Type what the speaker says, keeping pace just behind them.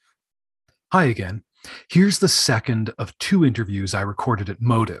Hi again. Here's the second of two interviews I recorded at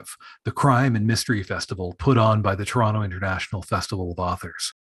Motive, the crime and mystery festival put on by the Toronto International Festival of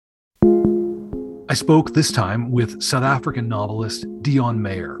Authors. I spoke this time with South African novelist Deon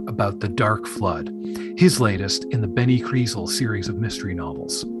Meyer about The Dark Flood, his latest in the Benny Kriesel series of mystery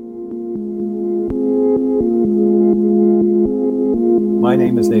novels. My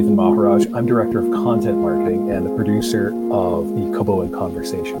name is Nathan Maharaj. I'm Director of Content Marketing and the producer of the Kobo in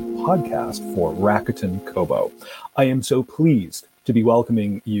Conversation podcast for Rakuten Kobo. I am so pleased to be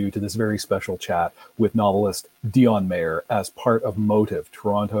welcoming you to this very special chat with novelist Deon Meyer as part of Motive,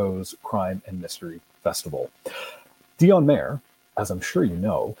 Toronto's Crime and Mystery Festival. Deon Meyer, as I'm sure you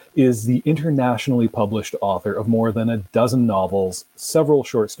know, is the internationally published author of more than a dozen novels, several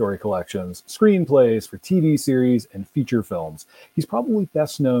short story collections, screenplays for TV series, and feature films. He's probably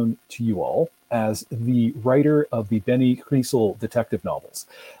best known to you all as the writer of the Benny Kriesel detective novels.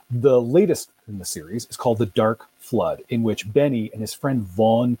 The latest in the series is called The Dark Flood, in which Benny and his friend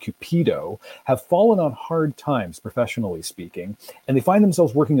Vaughn Cupido have fallen on hard times, professionally speaking, and they find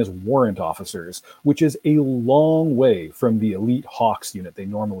themselves working as warrant officers, which is a long way from the elite Hawks unit they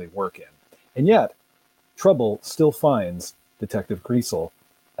normally work in. And yet, trouble still finds Detective Kriesel,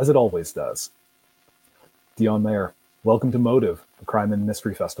 as it always does. Deon Meyer, welcome to Motive, the Crime and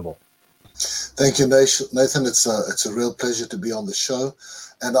Mystery Festival. Thank you, Nathan. It's a real pleasure to be on the show.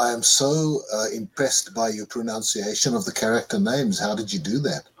 And I am so impressed by your pronunciation of the character names. How did you do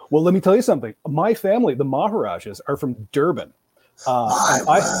that? Well, let me tell you something. My family, the Maharajas, are from Durban.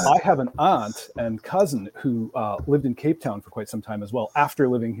 I have an aunt and cousin who lived in Cape Town for quite some time as well after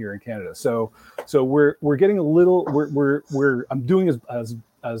living here in Canada. So we're getting a little. I'm doing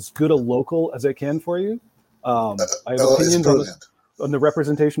as good a local as I can for you. I have opinions on the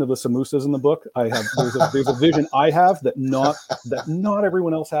representation of the samosas in the book. There's a vision I have that not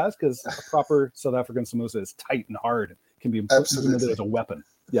everyone else has, because a proper South African samosa is tight and hard. It can be implemented as a weapon.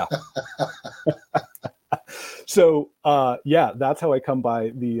 Yeah. So that's how I come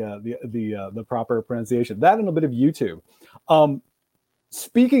by the proper pronunciation. That and a bit of YouTube.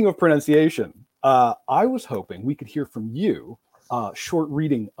 Speaking of pronunciation, I was hoping we could hear from you short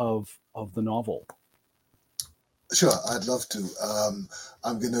reading of the novel. Sure, I'd love to.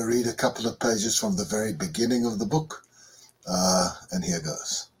 I'm going to read a couple of pages from the very beginning of the book, and here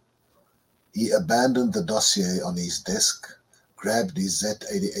goes. He abandoned the dossier on his desk, grabbed his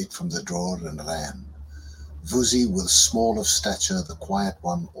Z88 from the drawer and ran. Vusi was small of stature, the quiet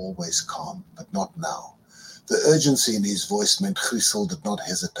one, always calm, but not now. The urgency in his voice meant Kriesel did not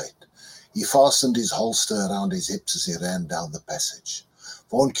hesitate. He fastened his holster around his hips as he ran down the passage.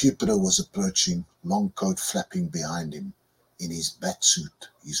 Vaughn Cupido was approaching, long coat flapping behind him, in his bat suit,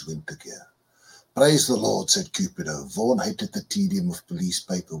 his winter gear. Praise the Lord, said Cupido. Vaughn hated the tedium of police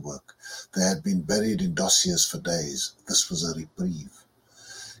paperwork. They had been buried in dossiers for days. This was a reprieve.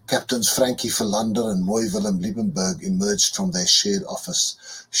 Captains Frankie Philander and Moy Willem Liebenberg emerged from their shared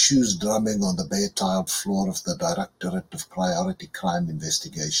office, shoes drumming on the bare-tiled floor of the Directorate of Priority Crime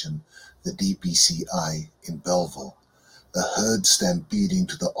Investigation, the DPCI, in Belleville, a herd stampeding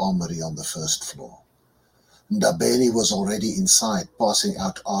to the armory on the first floor. Ndabeni was already inside, passing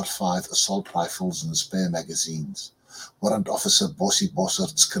out R5 assault rifles and spare magazines. Warrant Officer Bossy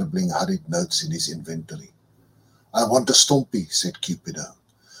Bossert scribbling hurried notes in his inventory. I want a Stompie, said Cupido.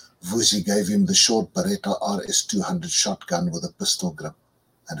 Vusi gave him the short Beretta RS-200 shotgun with a pistol grip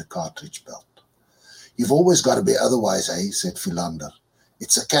and a cartridge belt. You've always got to be otherwise, said Philander.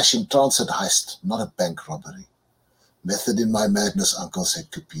 It's a cash-in-transit heist, not a bank robbery. Method in my madness, uncle, said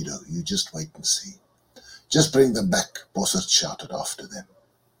Cupido. You just wait and see. Just bring them back, Bossert shouted after them.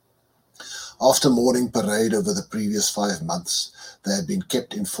 After morning parade over the previous 5 months, they had been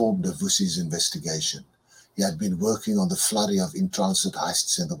kept informed of Vusi's investigation. He had been working on the flurry of in-transit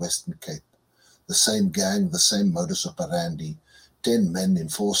heists in the Western Cape. The same gang, the same modus operandi. 10 men in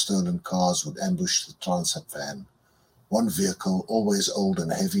 4 stolen cars would ambush the transit van. One vehicle, always old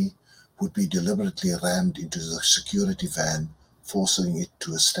and heavy, would be deliberately rammed into the security van, forcing it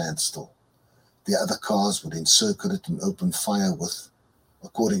to a standstill. The other cars would encircle it and open fire with,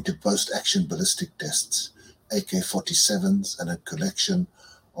 according to post-action ballistic tests, AK-47s and a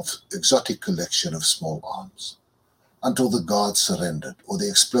exotic collection of small arms. Until the guards surrendered, or the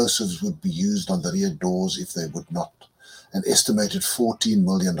explosives would be used on the rear doors if they would not. An estimated 14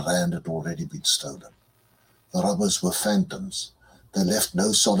 million rand had already been stolen. The robbers were phantoms. They left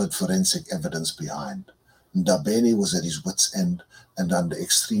no solid forensic evidence behind. Ndabeni was at his wit's end and under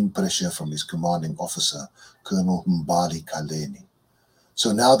extreme pressure from his commanding officer, Colonel Mbali Kaleni.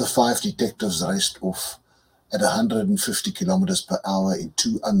 So now the 5 detectives raced off at 150 kilometers per hour in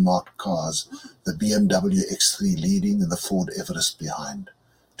two unmarked cars, the BMW X3 leading and the Ford Everest behind,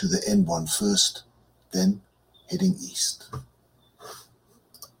 to the N1 first, then heading east.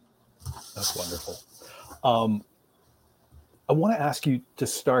 That's wonderful. I want to ask you to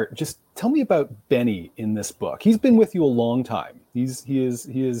start. Just tell me about Benny in this book. He's been with you a long time. He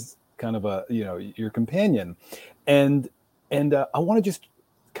is kind of a, you know, your companion, and I want to just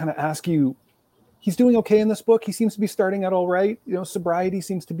kind of ask you. He's doing okay in this book. He seems to be starting out all right. You know, sobriety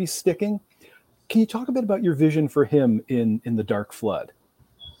seems to be sticking. Can you talk a bit about your vision for him in The Dark Flood?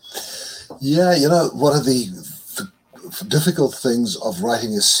 Yeah, you know, one of the difficult things of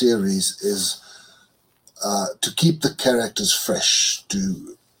writing a series is to keep the characters fresh,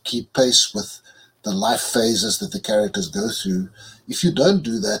 to keep pace with the life phases that the characters go through. If you don't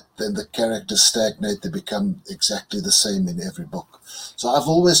do that, then the characters stagnate. They become exactly the same in every book. So I've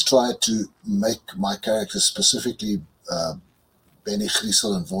always tried to make my characters, specifically Benny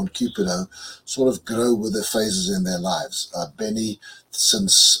Griesel and Vaughn Cupido, sort of grow with the phases in their lives. Benny,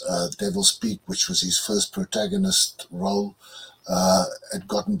 since Devil's Peak, which was his first protagonist role, had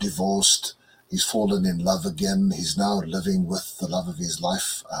gotten divorced. He's fallen in love again. He's now living with the love of his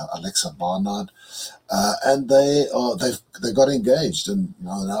life, Alexa Barnard, and they got engaged, and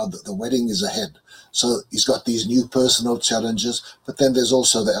now the wedding is ahead. So he's got these new personal challenges, but then there's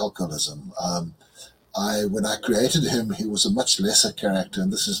also the alcoholism. When I created him, he was a much lesser character,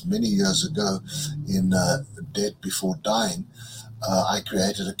 and this is many years ago in Dead Before Dying. I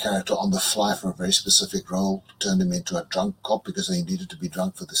created a character on the fly for a very specific role, turned him into a drunk cop because he needed to be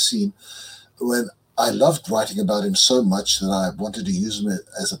drunk for the scene. When I loved writing about him so much that I wanted to use him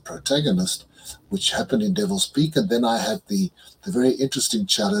as a protagonist, which happened in Devil's Peak, and then I had the very interesting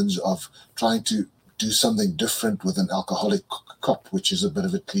challenge of trying to do something different with an alcoholic cop, which is a bit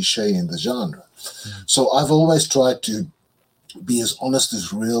of a cliche in the genre. Mm. So I've always tried to be as honest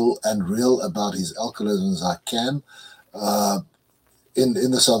as real about his alcoholism as I can.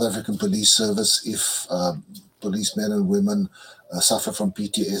 In the South African Police Service, if policemen and women suffer from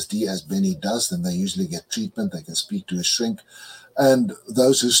PTSD, as Benny does, then they usually get treatment. They can speak to a shrink. And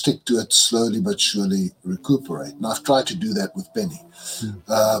those who stick to it slowly but surely recuperate. And I've tried to do that with Benny.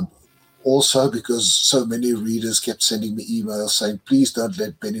 Mm. Also, because so many readers kept sending me emails saying, please don't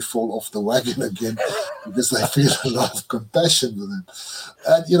let Benny fall off the wagon again, because they feel a lot of compassion with him.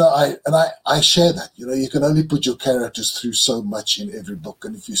 And, I share that. You can only put your characters through so much in every book.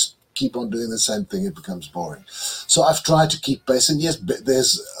 And if you keep on doing the same thing, it becomes boring. So I've tried to keep pace. And yes,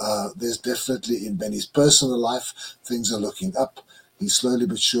 there's definitely in Benny's personal life, things are looking up. He's slowly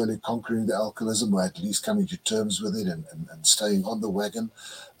but surely conquering the alcoholism, or at least coming to terms with it and staying on the wagon.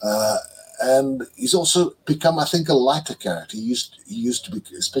 And he's also become, I think, a lighter character. He used to be,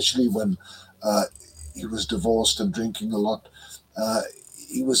 especially when he was divorced and drinking a lot,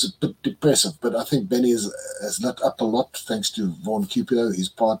 he was a bit depressive. But I think Benny has lit up a lot, thanks to Vaughn Cupido, his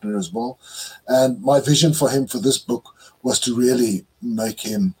partner as well. And my vision for him for this book was to really make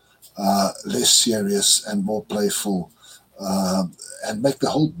him less serious and more playful, and make the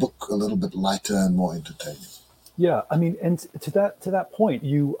whole book a little bit lighter and more entertaining. Yeah, I mean, and to that point,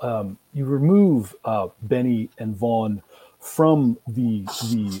 you remove Benny and Vaughn from the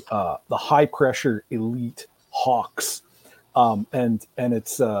high pressure elite hawks, and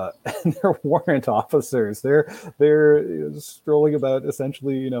it's and they're warrant officers. They're strolling about,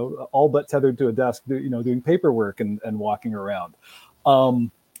 essentially, all but tethered to a desk, doing paperwork and walking around.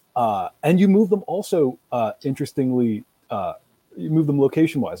 And you move them also, interestingly. You move them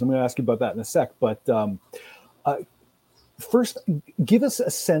location-wise. I'm going to ask you about that in a sec, but first, give us a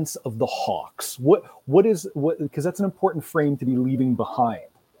sense of the Hawks. What because that's an important frame to be leaving behind.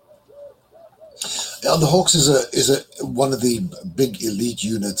 The Hawks is one of the big elite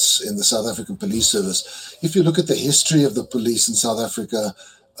units in the South African Police Service. If you look at the history of the police in South Africa,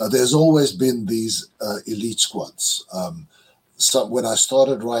 there's always been these elite squads. So when I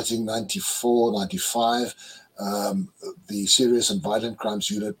started writing 94, 95, the Serious and Violent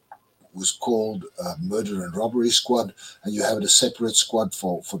Crimes Unit was called Murder and Robbery Squad, and you had a separate squad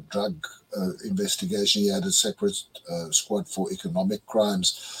for drug investigation. You had a separate squad for economic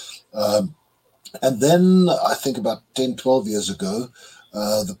crimes. And then I think about 10, 12 years ago,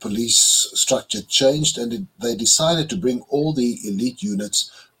 the police structure changed, and they decided to bring all the elite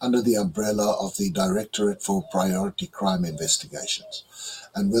units under the umbrella of the Directorate for Priority Crime Investigations.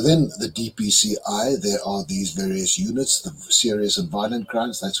 And within the DPCI, there are these various units, the serious and violent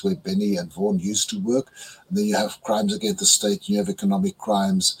crimes. That's where Benny and Vaughn used to work. And then you have crimes against the state, you have economic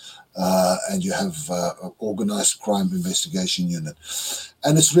crimes, and you have an organized crime investigation unit.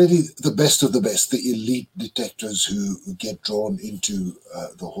 And it's really the best of the best, the elite detectives who get drawn into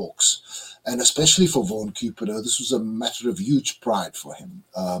the Hawks. And especially for Vaughn Cupido, this was a matter of huge pride for him.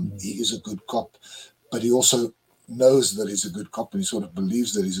 He is a good cop, but he also knows that he's a good cop, and he sort of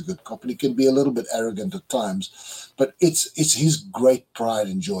believes that he's a good cop, and he can be a little bit arrogant at times, but it's his great pride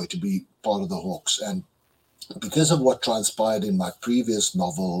and joy to be part of the Hawks. And because of what transpired in my previous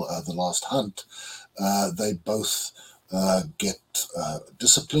novel, The Last Hunt, they both get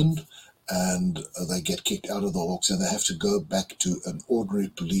disciplined, and they get kicked out of the Hawks, and they have to go back to an ordinary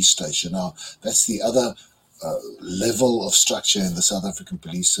police station. Now, that's the other level of structure in the South African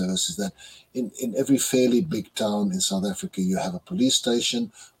police service, is that in every fairly big town in South Africa, you have a police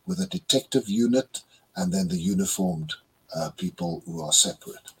station with a detective unit, and then the uniformed people who are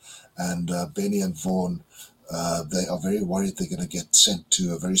separate. And Benny and Vaughn, they are very worried they're going to get sent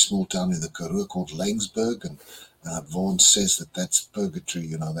to a very small town in the Karoo called Laingsburg, and Vaughn says that that's purgatory.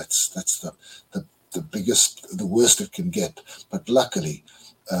 That's the biggest, the worst it can get. But luckily,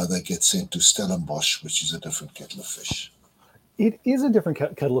 they get sent to Stellenbosch, which is a different kettle of fish. It is a different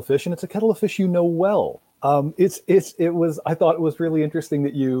kettle of fish, and it's a kettle of fish you know well. It was. I thought it was really interesting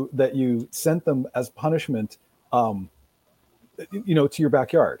that you sent them as punishment, to your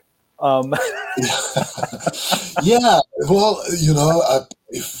backyard. Yeah. Well,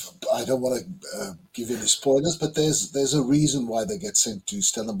 if I don't want to give any spoilers, but there's a reason why they get sent to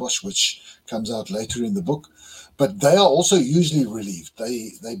Stellenbosch, which comes out later in the book. But they are also usually relieved.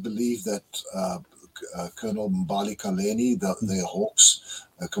 They believe that Colonel Mbali Kaleni, the Hawks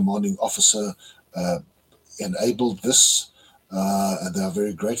commanding officer, enabled this, and they are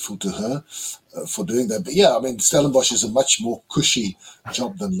very grateful to her for doing that. But yeah, I mean, Stellenbosch is a much more cushy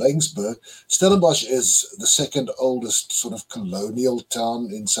job than Laingsburg. Stellenbosch is the second oldest sort of colonial town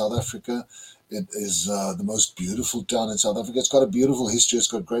in South Africa. It is the most beautiful town in South Africa. It's got a beautiful history. It's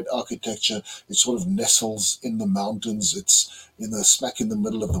got great architecture. It sort of nestles in the mountains. It's smack in the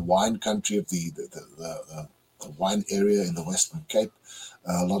middle of the wine country of the wine area in the Western Cape.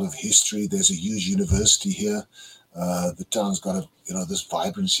 A lot of history. There's a huge university here. The town's got this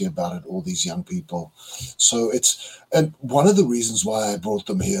vibrancy about it, all these young people. So and one of the reasons why I brought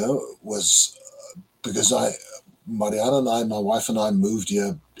them here was because Mariana and I, my wife and I, moved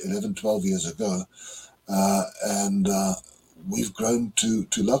here 11, 12 years ago, and we've grown to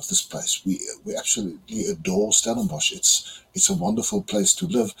love this place. We absolutely adore Stellenbosch. It's a wonderful place to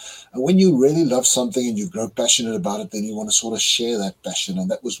live. And when you really love something and you grow passionate about it, then you want to sort of share that passion. And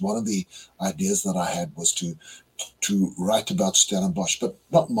that was one of the ideas that I had, was to write about Stellenbosch, but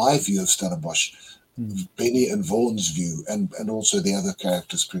not my view of Stellenbosch, Benny and Vaughn's view, and also the other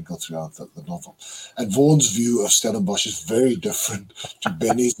characters sprinkled throughout the novel. And Vaughn's view of Stellenbosch is very different to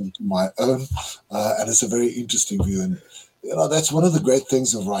Benny's and to my own, and it's a very interesting view. And that's one of the great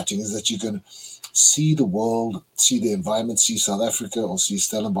things of writing, is that you can see the world, see the environment, see South Africa, or see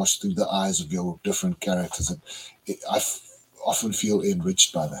Stellenbosch through the eyes of your different characters. And I often feel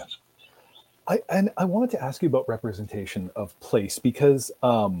enriched by that. I wanted to ask you about representation of place, because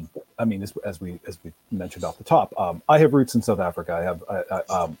as we mentioned off the top, I have roots in South Africa.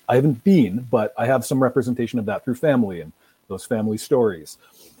 I haven't been, but I have some representation of that through family and those family stories.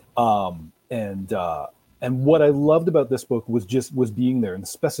 And what I loved about this book was being there, and the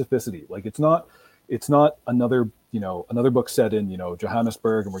specificity. Like, it's not another book set in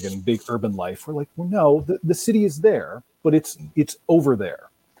Johannesburg, and we're getting big urban life. We're like, well, no, the city is there, but it's over there.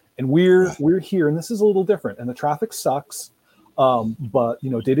 And we're here, and this is a little different. And the traffic sucks, but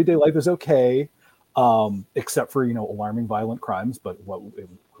day-to-day life is okay, except for alarming violent crimes. But we're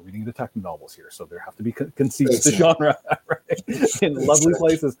reading detective novels here, so there have to be conceits to genre. Right? In lovely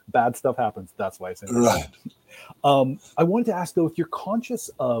places, bad stuff happens. That's why it's interesting. Right. I wanted to ask, though, if you're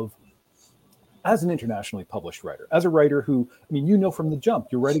conscious of, as an internationally published writer, as a writer who, from the jump,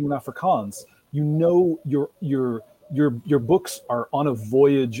 you're writing in Afrikaans. Your books are on a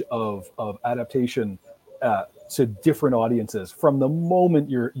voyage of adaptation to different audiences from the moment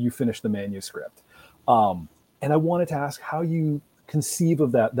you finish the manuscript. And I wanted to ask how you conceive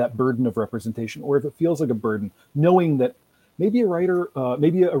of that burden of representation, or if it feels like a burden, knowing that maybe a reader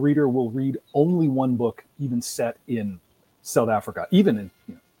will read only one book, even set in South Africa, even in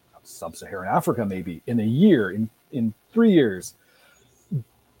sub-Saharan Africa, maybe in a year, in 3 years.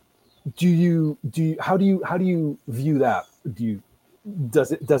 How do you view that?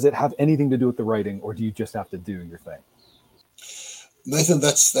 Does it have anything to do with the writing, or do you just have to do your thing? Nathan,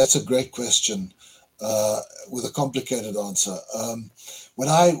 that's a great question with a complicated answer.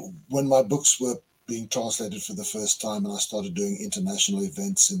 When my books were being translated for the first time and I started doing international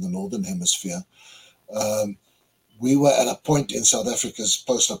events in the Northern Hemisphere, we were at a point in South Africa's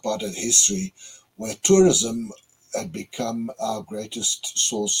post-apartheid history where tourism had become our greatest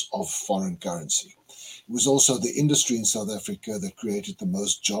source of foreign currency. It was also the industry in South Africa that created the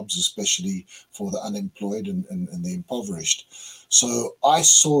most jobs, especially for the unemployed and the impoverished. So I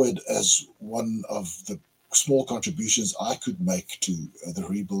saw it as one of the small contributions I could make to the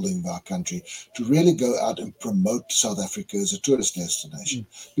rebuilding of our country, to really go out and promote South Africa as a tourist destination,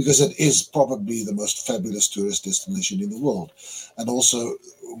 because it is probably the most fabulous tourist destination in the world, and also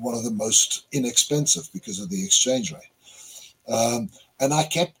one of the most inexpensive because of the exchange rate. And I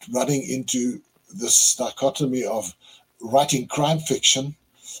kept running into this dichotomy of writing crime fiction,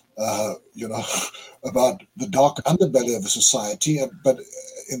 about the dark underbelly of a society, but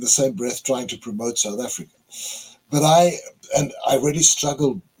in the same breath trying to promote South Africa. But I really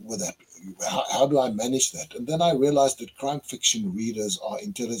struggled with that. How do I manage that? And then I realized that crime fiction readers are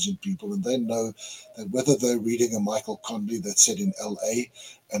intelligent people, and they know that whether they're reading a Michael Conley that's set in LA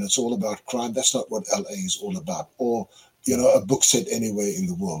and it's all about crime, that's not what LA is all about, or a book set anywhere in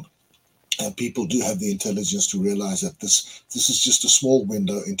the world. And people do have the intelligence to realize that this is just a small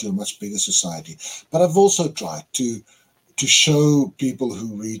window into a much bigger society. But I've also tried to show people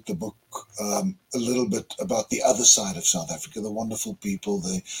who read the book a little bit about the other side of South Africa, the wonderful people,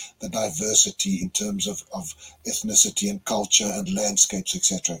 the diversity in terms of ethnicity and culture and landscapes,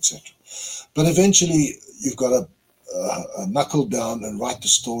 etc., etc. But eventually you've got to knuckle down and write the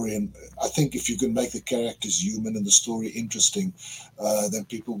story. And I think if you can make the characters human and the story interesting, then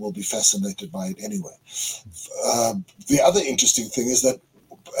people will be fascinated by it anyway. The other interesting thing is that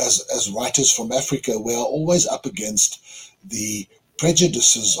as writers from Africa, we are always up against the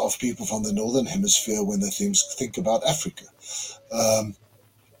prejudices of people from the Northern Hemisphere when they think about Africa.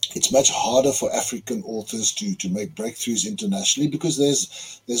 It's much harder for African authors to make breakthroughs internationally because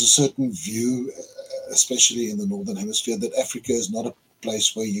there's a certain view, especially in the Northern Hemisphere, that Africa is not a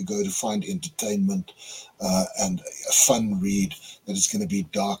place where you go to find entertainment and a fun read, that it's going to be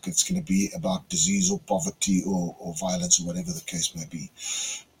dark, it's going to be about disease or poverty or violence or whatever the case may be.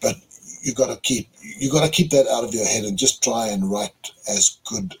 But you got to keep that out of your head and just try and write as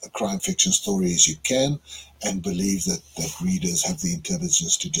good a crime fiction story as you can, and believe that readers have the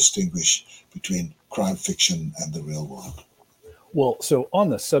intelligence to distinguish between crime fiction and the real world. Well, so on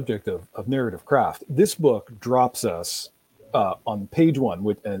the subject of narrative craft, this book drops us on page one.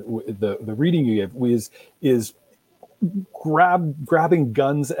 With the reading you gave is grabbing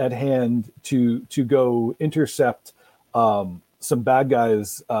guns at hand to go intercept some bad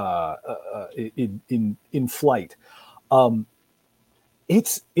guys in flight.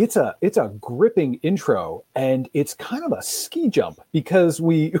 It's a gripping intro, and it's kind of a ski jump because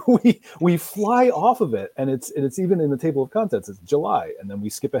we fly off of it, and it's even in the table of contents. It's July, and then we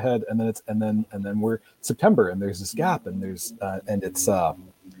skip ahead, and then we're September, and there's this gap, and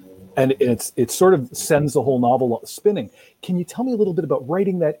it sort of sends the whole novel spinning. Can you tell me a little bit about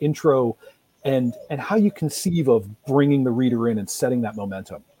writing that intro and how you conceive of bringing the reader in and setting that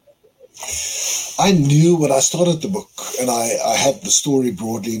momentum? I knew when I started the book, and I had the story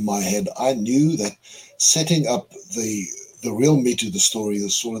broadly in my head, I knew that setting up the real meat of the story, the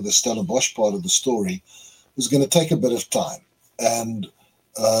sort of the Stellenbosch part of the story, was going to take a bit of time. And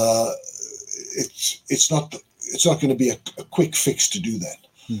it's not going to be a quick fix to do that.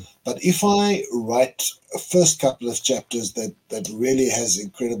 But if I write a first couple of chapters that really has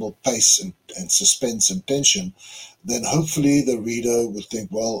incredible pace and suspense and tension, then hopefully the reader would think,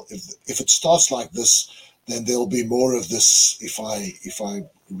 well, if it starts like this, then there'll be more of this if I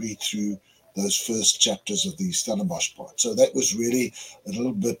read through those first chapters of the Stellenbosch part. So that was really a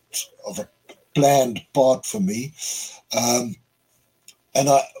little bit of a planned part for me. And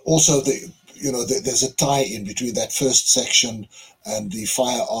I also, there's a tie in between that first section and the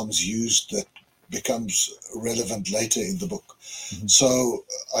firearms used that becomes relevant later in the book. Mm-hmm. So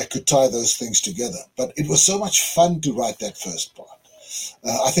I could tie those things together. But it was so much fun to write that first part.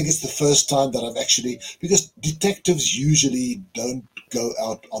 I think it's the first time that I've actually, because detectives usually don't go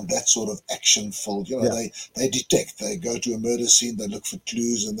out on that sort of action-filled, they detect, they go to a murder scene, they look for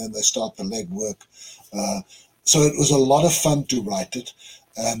clues, and then they start the legwork. So it was a lot of fun to write it.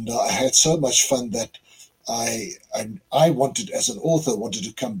 And I had so much fun that I wanted, as an author,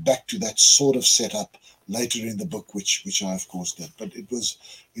 to come back to that sort of setup later in the book, which I of course did. But it was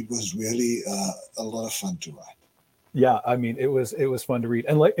really a lot of fun to write. Yeah, I mean, it was fun to read,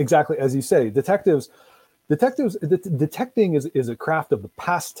 and like exactly as you say, detecting is a craft of the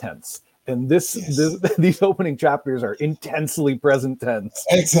past tense, and these opening chapters are intensely present tense.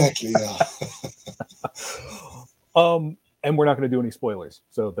 Exactly. Yeah. And we're not going to do any spoilers.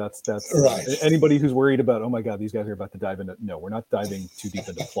 So that's Right. Anybody who's worried about, oh my God, these guys are about to dive into. No, we're not diving too deep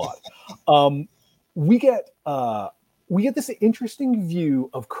into plot. We get this interesting view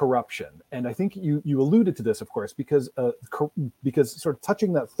of corruption, and I think you alluded to this, of course, because sort of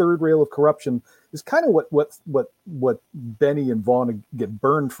touching that third rail of corruption is kind of what Benny and Vaughn get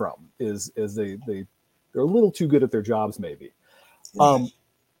burned from is they're a little too good at their jobs, maybe. Right.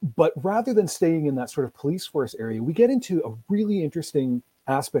 But rather than staying in that sort of police force area, we get into a really interesting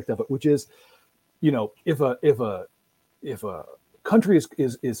aspect of it, which is, if a country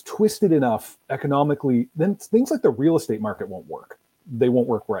is twisted enough economically, then things like the real estate market won't work. They won't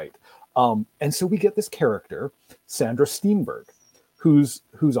work right. And so we get this character, Sandra Steenberg, who's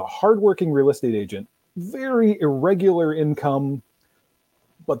a hardworking real estate agent, very irregular income,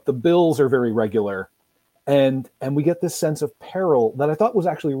 but the bills are very regular. And we get this sense of peril that I thought was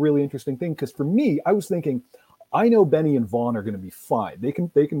actually a really interesting thing, because for me, I was thinking, I know Benny and Vaughn are going to be fine. They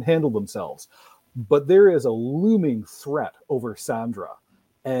can handle themselves. But there is a looming threat over Sandra,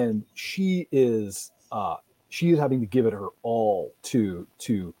 and she is having to give it her all to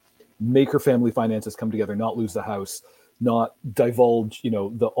make her family finances come together, not lose the house, not divulge,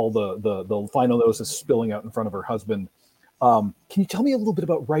 the final notices spilling out in front of her husband. Can you tell me a little bit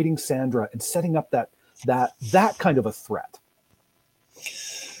about writing Sandra and setting up that kind of a threat?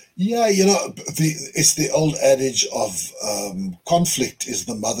 Yeah, it's the old adage of conflict is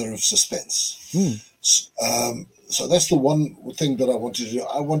the mother of suspense. So that's the one thing that I wanted to do.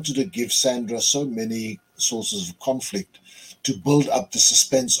 I wanted to give Sandra so many sources of conflict to build up the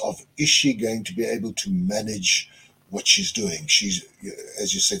suspense of, is she going to be able to manage what she's doing? She's,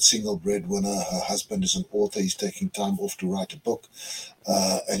 as you said, single breadwinner. Her husband is an author. He's taking time off to write a book.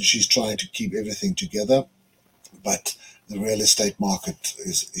 And she's trying to keep everything together. But the real estate market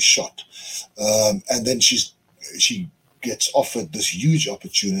is shot. And then she gets offered this huge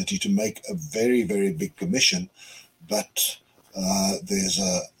opportunity to make a very, very big commission. But there's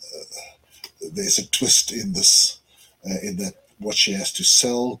a twist in this, in that what she has to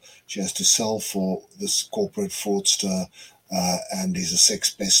sell. She has to sell for this corporate fraudster, and he's a sex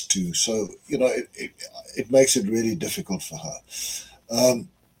pest too. So, it makes it really difficult for her.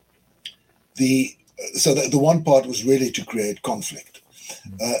 So the one part was really to create conflict.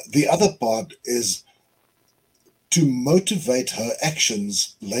 The other part is to motivate her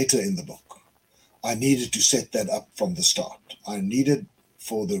actions later in the book. I needed to set that up from the start. I needed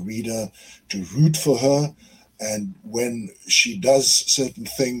for the reader to root for her, and when she does certain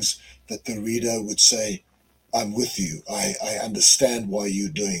things, that the reader would say, I'm with you. I understand why you're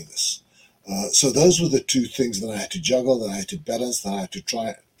doing this. So those were the two things that I had to juggle, that I had to balance, that I had to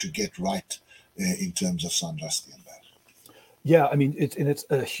try to get right in terms of Sandra Steenberg. Yeah, I mean, it's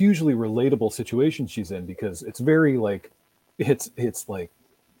a hugely relatable situation she's in, because it's very it's like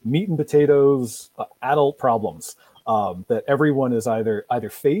meat and potatoes, adult problems that everyone is either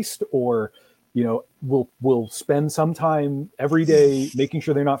faced or, will spend some time every day making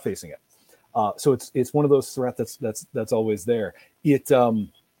sure they're not facing it. So it's one of those threats that's always there.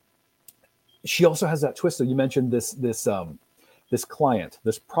 She also has that twist. So you mentioned this client,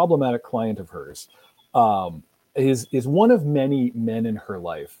 this problematic client of hers, is one of many men in her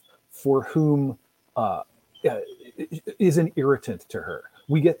life for whom is an irritant to her.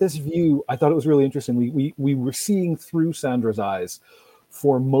 We get this view. I thought it was really interesting. We were seeing through Sandra's eyes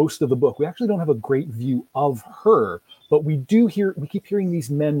for most of the book. We actually don't have a great view of her, but we keep hearing these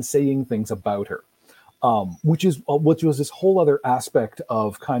men saying things about her, which was this whole other aspect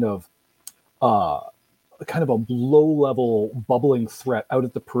of kind of a low-level bubbling threat out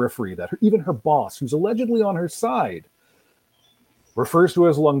at the periphery that even her boss, who's allegedly on her side, refers to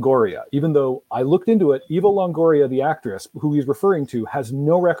as Longoria, even though I looked into it. Eva Longoria, the actress who he's referring to, has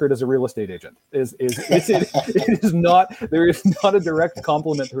no record as a real estate agent. It is not. There is not a direct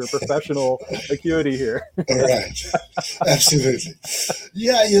compliment to her professional acuity here. Right, absolutely.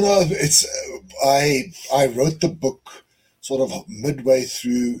 Yeah, it's. I wrote the book sort of midway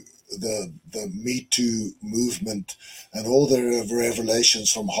through the Me Too movement and all the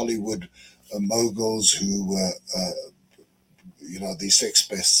revelations from Hollywood moguls who were. These sex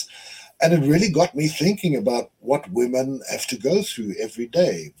pests. And it really got me thinking about what women have to go through every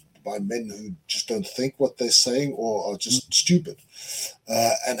day by men who just don't think what they're saying or are just stupid.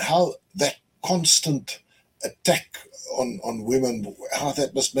 And how that constant attack on women, how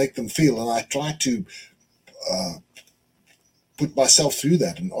that must make them feel. And I try to put myself through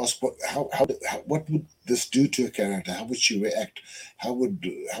that and ask what would this do to a character? How would she react? How would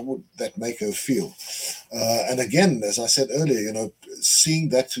that make her feel? And again, as I said earlier, seeing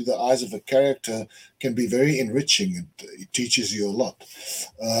that through the eyes of a character can be very enriching. It teaches you a lot.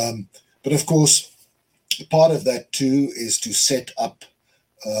 But of course, part of that too is to set up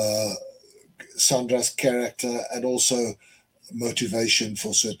Sandra's character and also motivation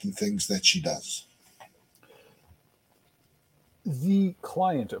for certain things that she does. The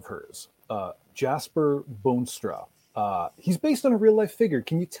client of hers, Jasper Boonstra, he's based on a real life figure.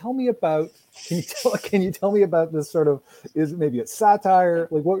 Can you tell me about this sort of, is it maybe it's satire,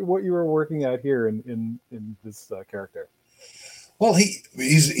 like what you were working at here in this character? Well,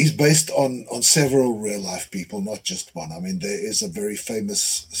 he's based on several real life people, not just one. I mean, there is a very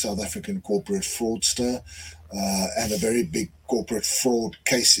famous South African corporate fraudster and a very big corporate fraud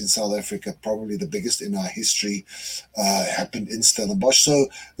case in South Africa, probably the biggest in our history, happened in Stellenbosch. So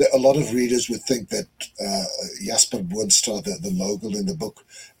a lot of readers would think that Jasper Boonstra, the mogul in the book,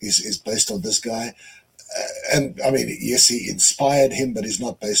 is based on this guy. And I mean, yes, he inspired him, but he's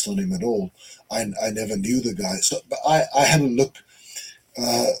not based on him at all. I never knew the guy. So but I had a look.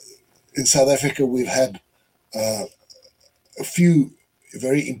 In South Africa, we've had a few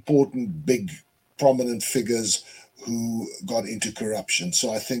very important, big, prominent figures who got into corruption.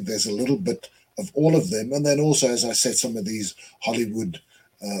 So I think there's a little bit of all of them. And then also, as I said, some of these Hollywood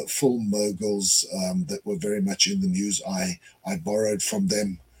film moguls that were very much in the news, I borrowed from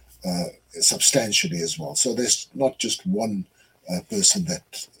them substantially as well. So there's not just one person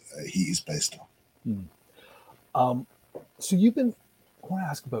that he is based on. So I want to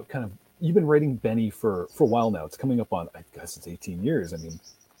ask about you've been writing Benny for a while now. It's coming up on, I guess it's 18 years. I mean,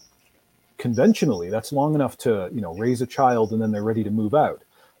 conventionally, that's long enough to, raise a child and then they're ready to move out.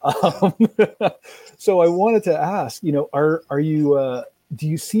 So I wanted to ask, are you, do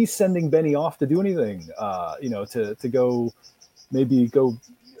you see sending Benny off to do anything, to go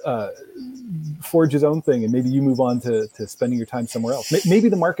forge his own thing, and maybe you move on to spending your time somewhere else? Maybe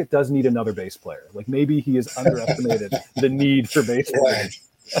the market does need another bass player. Like maybe he has underestimated the need for bass players.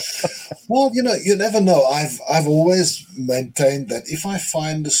 Well, you never know. I've always maintained that if I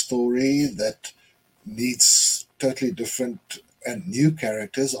find a story that needs totally different and new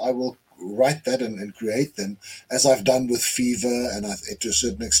characters, I will write that and create them, as I've done with Fever and to a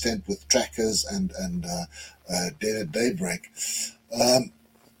certain extent with Trackers and Dead at Daybreak.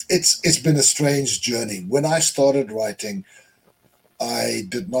 It's been a strange journey. When I started writing, I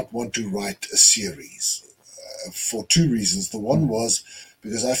did not want to write a series for two reasons. The one was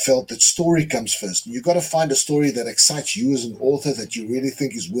because I felt that story comes first. You've got to find a story that excites you as an author, that you really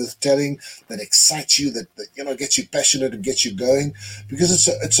think is worth telling, that excites you, that gets you passionate and gets you going. Because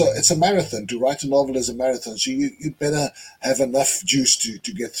it's a marathon. To write a novel is a marathon, so you better have enough juice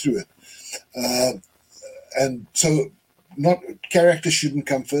to get through it. And so, not character shouldn't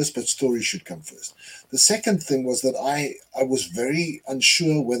come first, but story should come first. The second thing was that I was very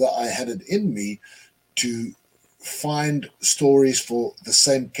unsure whether I had it in me to find stories for the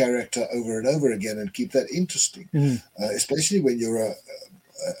same character over and over again and keep that interesting. Especially when you're a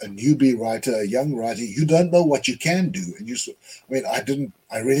newbie writer, a young writer, you don't know what you can do. And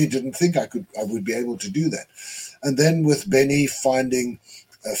I really didn't think I would be able to do that. And then with Benny, finding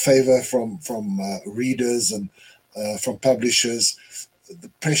a favor from readers and from publishers, the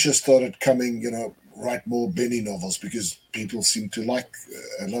pressure started coming, write more Benny novels because people seem to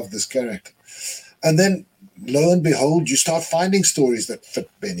love this character. And then, lo and behold, you start finding stories that fit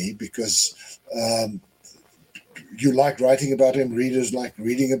Benny because you like writing about him, readers like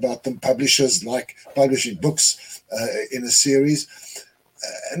reading about them, publishers like publishing books in a series.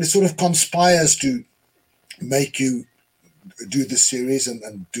 And it sort of conspires to make you do the series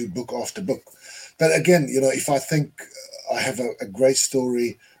and do book after book. But again, if I think I have a great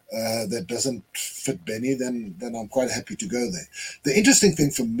story that doesn't fit Benny, then I'm quite happy to go there. The interesting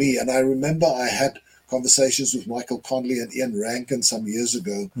thing for me, and I remember I had conversations with Michael Conley and Ian Rankin some years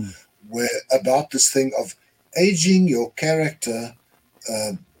ago, where about this thing of aging your character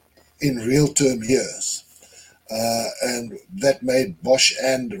in real-term years. And that made Bosch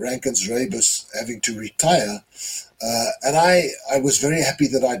and Rankin's Rebus having to retire. And I was very happy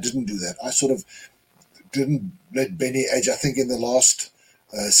that I didn't do that. I sort of didn't let Benny age. I think in the last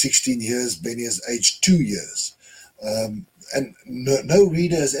 16 years, Benny has aged 2 years. And no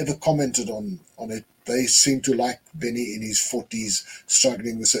reader has ever commented on it. They seem to like Benny in his 40s,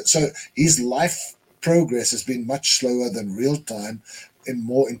 struggling with it. So his life progress has been much slower than real time,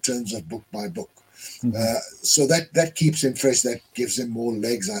 more in terms of book by book. So that keeps him fresh. That gives him more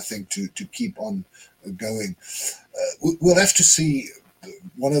legs, I think, to keep on going. We'll have to see.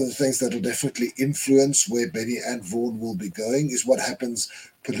 One of the things that will definitely influence where Benny and Vaughan will be going is what happens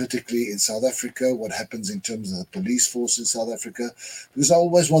politically in South Africa, what happens in terms of the police force in South Africa, because I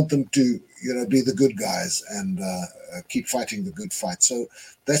always want them to, be the good guys and keep fighting the good fight. So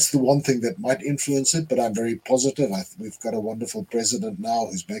that's the one thing that might influence it, but I'm very positive. We've got a wonderful president now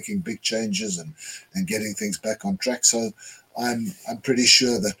who's making big changes and getting things back on track. So I'm pretty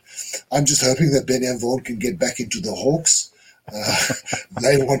sure that I'm just hoping that Benny and Vaughan can get back into the Hawks.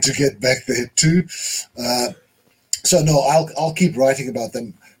 They want to get back there too. So no, I'll keep writing about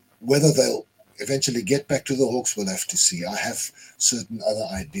them. Whether they'll eventually get back to the Hawks, we'll have to see. I have certain other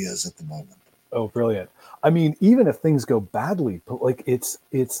ideas at the moment. Oh, brilliant. I mean, even if things go badly, like it's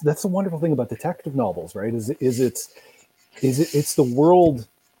that's the wonderful thing about detective novels, right? It's the world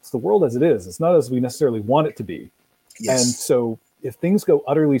as it is. It's not as we necessarily want it to be. Yes. And so if things go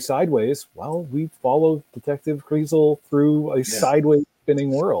utterly sideways, well, we follow Detective Kreisel through a sideways spinning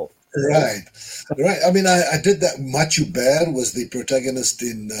world. Right. I mean, I did that. Matthew Baer was the protagonist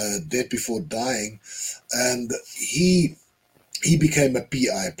in Dead Before Dying, and he became a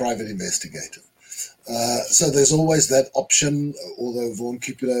PI, private investigator. So there's always that option, although Vaughan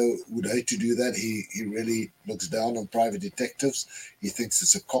Cupido would hate to do that. He really looks down on private detectives. He thinks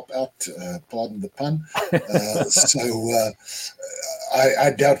it's a cop-out, pardon the pun.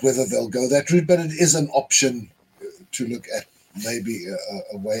 I doubt whether they'll go that route, but it is an option to look at, maybe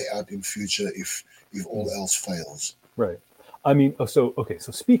a way out in future if all else fails. Right. I mean, so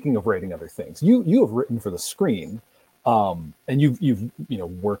speaking of writing other things, you have written for the screen. And you've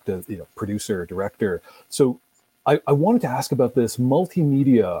worked as producer, director. So I wanted to ask about this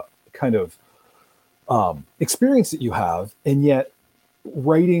multimedia kind of experience that you have, and yet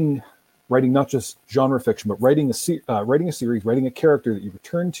writing not just genre fiction, but writing a series, writing a character that you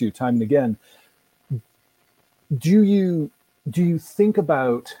return to time and again. Do you think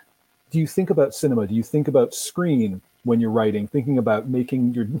about cinema? Do you think about screen when you're writing? Thinking about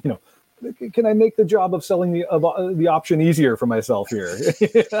making your can I make the job of selling the option easier for myself here?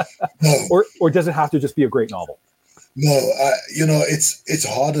 No. Or does it have to just be a great novel? No, it's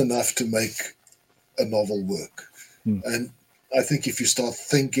hard enough to make a novel work. And I think if you start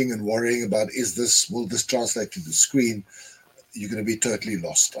thinking and worrying about will this translate to the screen, you're going to be totally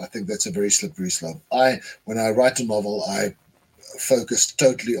lost. I think that's a very slippery slope. When I write a novel, I focus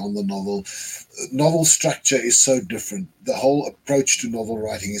totally on the novel. Novel structure is so different. The whole approach to novel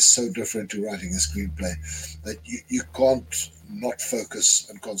writing is so different to writing a screenplay that you can't not focus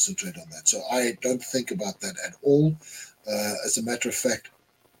and concentrate on that. So I don't think about that at all. As a matter of fact,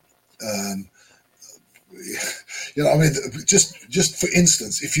 just for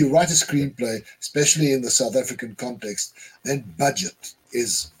instance, if you write a screenplay, especially in the South African context, then budget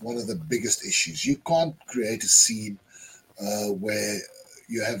is one of the biggest issues. You can't create a scene where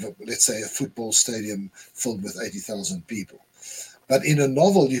you have, let's say, a football stadium filled with 80,000 people. But in a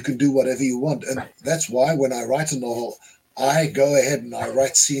novel, you can do whatever you want. And that's why when I write a novel, I go ahead and I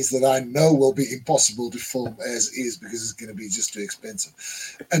write scenes that I know will be impossible to film as is, because it's going to be just too expensive.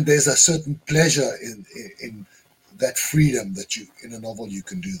 And there's a certain pleasure in that freedom that in a novel you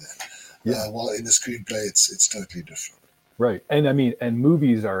can do that. Yeah. While in a screenplay, it's totally different. Right. And and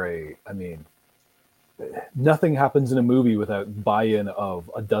movies nothing happens in a movie without buy-in of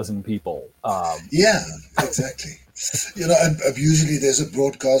a dozen people. Yeah, exactly. And usually there's a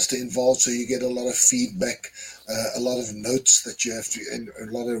broadcaster involved, so you get a lot of feedback, a lot of notes that you have to, and a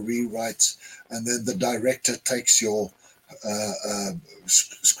lot of rewrites, and then the director takes your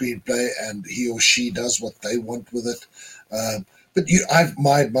screenplay and he or she does what they want with it. But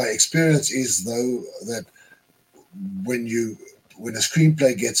my experience is, though, that when a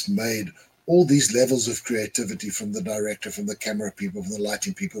screenplay gets made, all these levels of creativity from the director, from the camera people, from the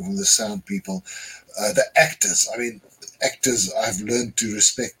lighting people, from the sound people, the actors. I mean, actors, I've learned to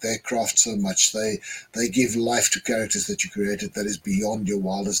respect their craft so much. They give life to characters that you created that is beyond your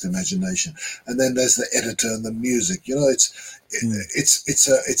wildest imagination. And then there's the editor and the music. It's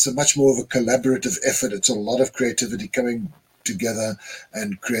a much more of a collaborative effort. It's a lot of creativity coming together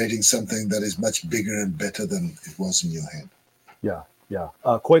and creating something that is much bigger and better than it was in your head. Yeah. Yeah,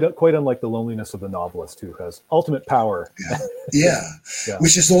 quite unlike the loneliness of the novelist, who has ultimate power. Yeah.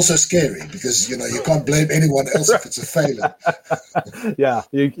 Which is also scary, because you can't blame anyone else if it's a failure. Yeah,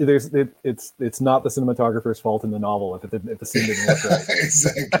 it's not the cinematographer's fault in the novel if the scene didn't work right.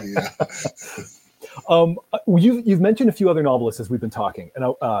 Exactly. Yeah. You've mentioned a few other novelists as we've been talking,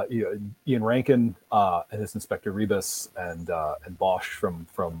 and Ian Rankin and his Inspector Rebus, and Bosch from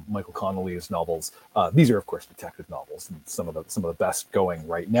Michael Connelly's novels. These are, of course, detective novels, and some of the best going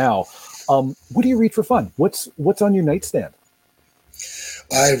right now. What do you read for fun? What's on your nightstand?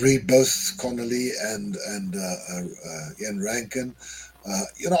 I read both Connelly and Ian Rankin.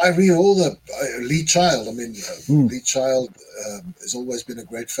 I read all the Lee Child. I mean, Lee Child has always been a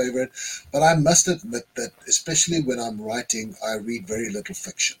great favorite, but I must admit that especially when I'm writing, I read very little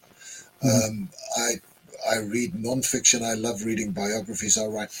fiction. I read nonfiction. I love reading biographies. I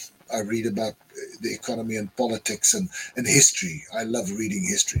read about the economy and politics and history. I love reading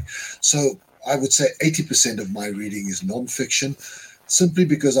history. So I would say 80% of my reading is nonfiction, simply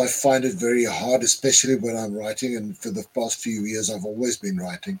because I find it very hard, especially when I'm writing. And for the past few years, I've always been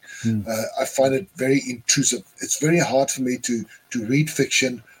writing. I find it very intrusive. It's very hard for me to read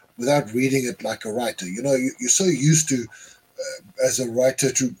fiction without reading it like a writer. You're so used to, as a writer,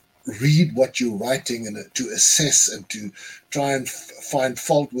 to read what you're writing and to assess and to try and find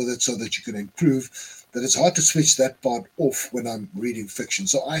fault with it so that you can improve, that it's hard to switch that part off when I'm reading fiction.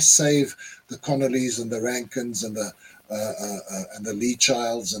 So I save the Connollys and the Rankins and the Lee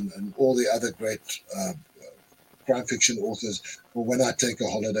Childs and all the other great crime fiction authors for when I take a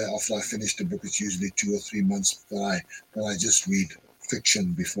holiday after I finish the book. It's usually 2 or 3 months that I just read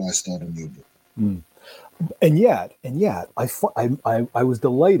fiction before I start a new book. And yet, I was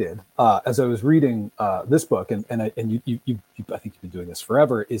delighted as I was reading this book, and I think you've been doing this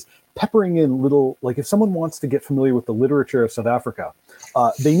forever, is peppering in little, like, if someone wants to get familiar with the literature of South Africa,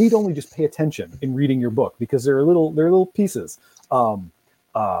 they need only just pay attention in reading your book, because there are little pieces.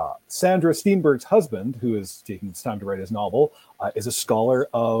 Sandra Steenberg's husband, who is taking his time to write his novel, is a scholar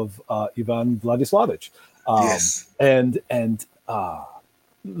of Ivan Vladislavich. Yes. And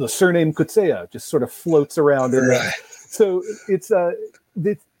the surname Coetzee just sort of floats around in there. So is that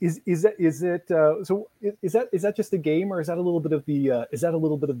just a game, or is that a little bit of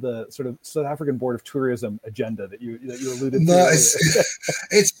the sort of South African Board of Tourism agenda that you alluded to? No,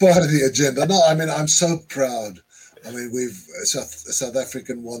 it's part of the agenda. No, I mean, I'm so proud. I mean, South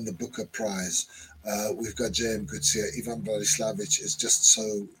African won the Booker Prize. We've got J.M. Coetzee. Ivan Vladislavich is just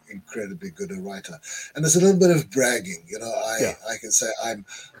so incredibly good a writer, and there's a little bit of bragging. I can say I'm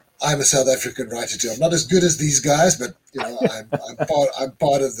a South African writer too. I'm not as good as these guys, but I'm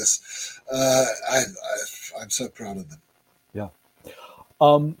part of this. I'm so proud of them. Yeah.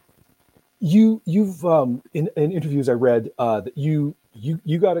 You've in interviews I read that you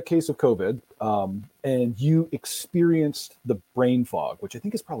got a case of COVID, and you experienced the brain fog, which I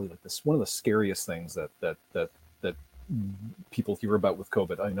think is probably like one of the scariest things that people hear about with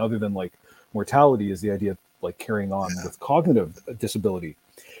COVID. I mean, other than like mortality, is the idea of like carrying on with cognitive disability.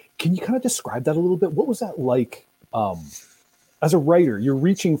 Can you kind of describe that a little bit? What was that like? As a writer, you're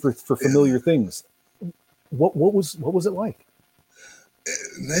reaching for familiar things. What was it like?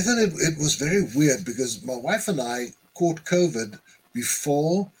 Nathan, it was very weird, because my wife and I caught COVID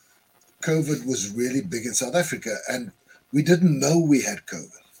before COVID was really big in South Africa, and we didn't know we had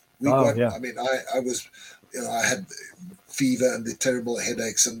COVID. I mean, I was, I had fever and the terrible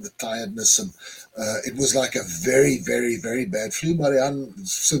headaches and the tiredness, and it was like a very, very, very bad flu.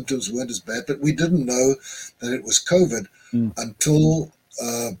 Marianne's symptoms weren't as bad, but we didn't know that it was COVID until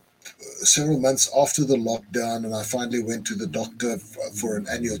several months after the lockdown, and I finally went to the doctor for an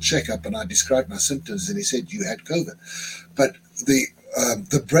annual checkup, and I described my symptoms, and he said, "You had COVID." But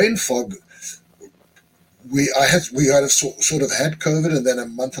the brain fog, we sort of had COVID, and then a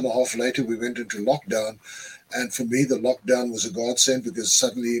month and a half later we went into lockdown. And for me, the lockdown was a godsend, because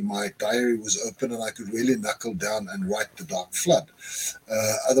suddenly my diary was open and I could really knuckle down and write The Dark Flood.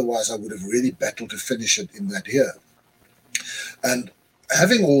 Otherwise, I would have really battled to finish it in that year. And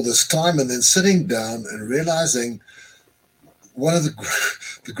having all this time, and then sitting down and realizing one of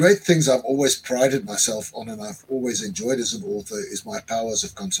the great things I've always prided myself on, and I've always enjoyed as an author, is my powers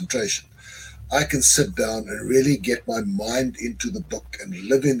of concentration. I can sit down and really get my mind into the book and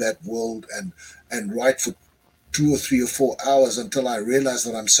live in that world and write for 2 or 3 or 4 hours until I realize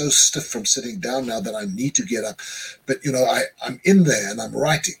that I'm so stiff from sitting down now that I need to get up. But, I'm in there and I'm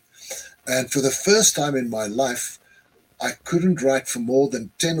writing. And for the first time in my life, I couldn't write for more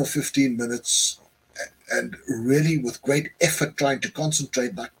than 10 or 15 minutes, and really with great effort trying to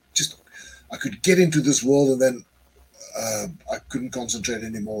concentrate. I could get into this world, and then I couldn't concentrate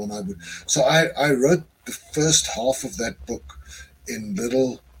anymore. So I wrote the first half of that book in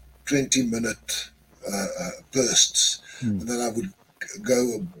little 20-minute bursts, and then I would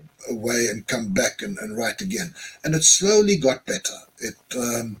go away and come back and write again. And it slowly got better.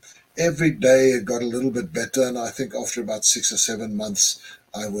 every day it got a little bit better, and I think after about 6 or 7 months,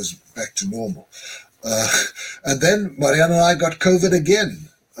 I was back to normal. And then Marianne and I got COVID again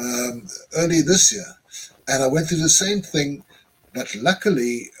early this year, and I went through the same thing, but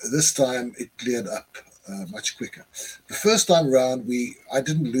luckily this time it cleared up much quicker. The first time round, I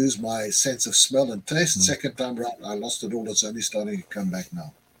didn't lose my sense of smell and taste. Second time round, I lost it all. It's only starting to come back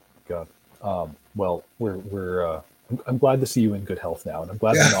now. God. Well, I'm glad to see you in good health now, and I'm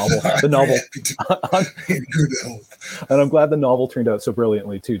glad the novel in good health. And I'm glad the novel turned out so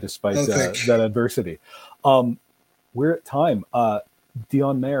brilliantly too, despite that adversity. We're at time.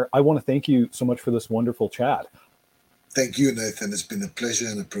 Dion Mayer, I want to thank you so much for this wonderful chat. Thank you, Nathan. It's been a pleasure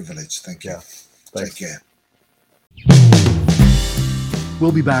and a privilege. Thank you. Yeah. Take care.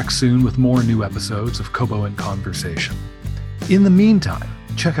 We'll be back soon with more new episodes of Kobo in Conversation. In the meantime,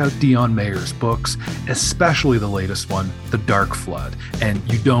 check out Dion Mayer's books, especially the latest one, The Dark Flood. And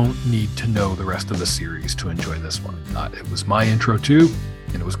you don't need to know the rest of the series to enjoy this one. It was my intro too,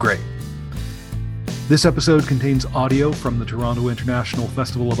 and it was great. This episode contains audio from the Toronto International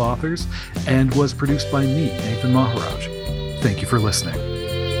Festival of Authors and was produced by me, Nathan Maharaj. Thank you for listening.